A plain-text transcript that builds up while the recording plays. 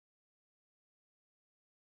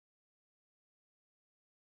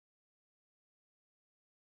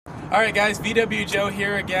Alright guys, VW Joe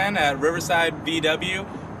here again at Riverside VW,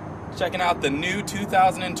 checking out the new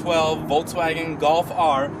 2012 Volkswagen Golf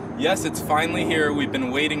R. Yes, it's finally here. We've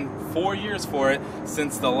been waiting 4 years for it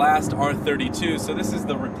since the last R32, so this is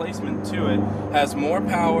the replacement to it. Has more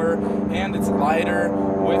power and it's lighter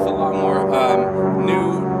with a lot more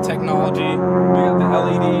new technology. We got the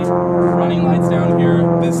LED running lights down here,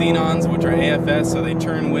 the xenons, which are AFS, so they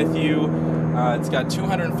turn with you. It's got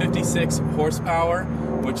 256 horsepower,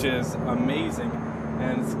 which is amazing,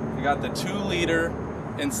 and we got the 2-liter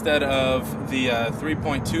instead of the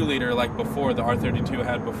 3.2 liter like before the R32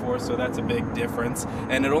 had before, so that's a big difference.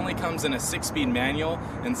 And it only comes in a 6-speed manual.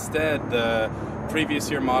 Instead, the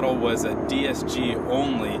previous year model was a DSG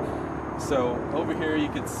only. So over here you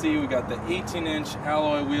can see we got the 18-inch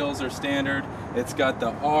alloy wheels are standard. It's got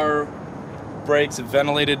the R brakes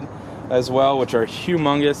ventilated as well, which are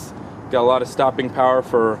humongous. Got a lot of stopping power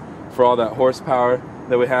for all that horsepower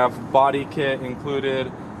that we have. Body kit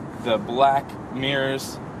included, the black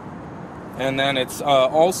mirrors, and then it's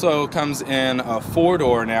also comes in a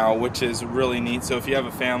 4-door now, which is really neat. So if you have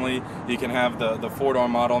a family, you can have the 4-door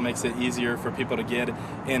model. Makes it easier for people to get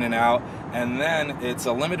in and out. And then it's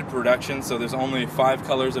a limited production, so there's only 5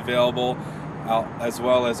 colors available, as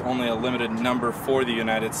well as only a limited number for the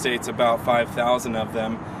United States, about 5,000 of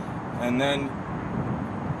them. And then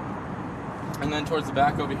towards the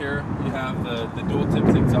back over here, you have the dual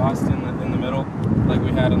tips exhaust in the middle, like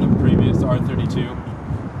we had on the previous R32.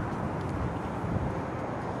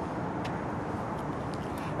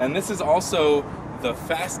 And this is also the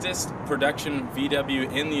fastest production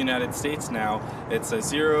VW in the United States now. It's a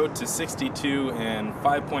 0 to 62 in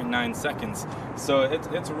 5.9 seconds. So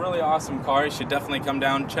it's a really awesome car. You should definitely come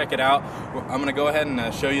down, check it out. I'm gonna go ahead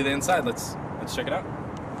and show you the inside. Let's check it out.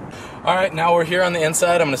 Alright, now we're here on the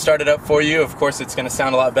inside. I'm going to start it up for you. Of course, it's going to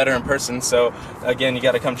sound a lot better in person, so again, you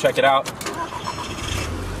got to come check it out.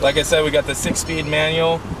 Like I said, we got the 6-speed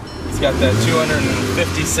manual. It's got that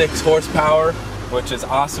 256 horsepower, which is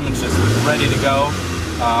awesome. It's just ready to go.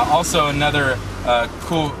 Also, another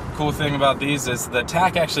cool thing about these is the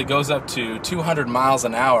tach actually goes up to 200 miles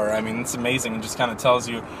an hour. I mean, it's amazing. It just kind of tells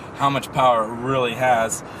you how much power it really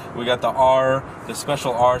has. We got the R, the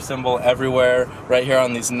special R symbol everywhere, right here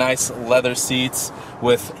on these nice leather seats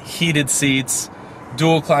with heated seats,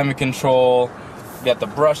 dual climate control. You got the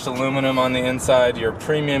brushed aluminum on the inside, your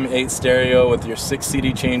premium 8 stereo with your 6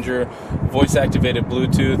 CD changer, voice activated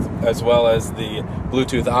Bluetooth, as well as the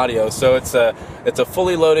Bluetooth audio. So it's a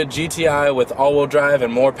fully loaded GTI with all-wheel drive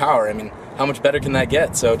and more power. I mean, how much better can that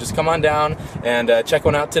get? So just come on down and check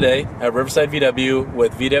one out today at Riverside VW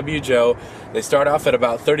with VW Joe. They start off at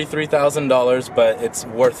about $33,000, but it's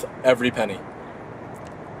worth every penny.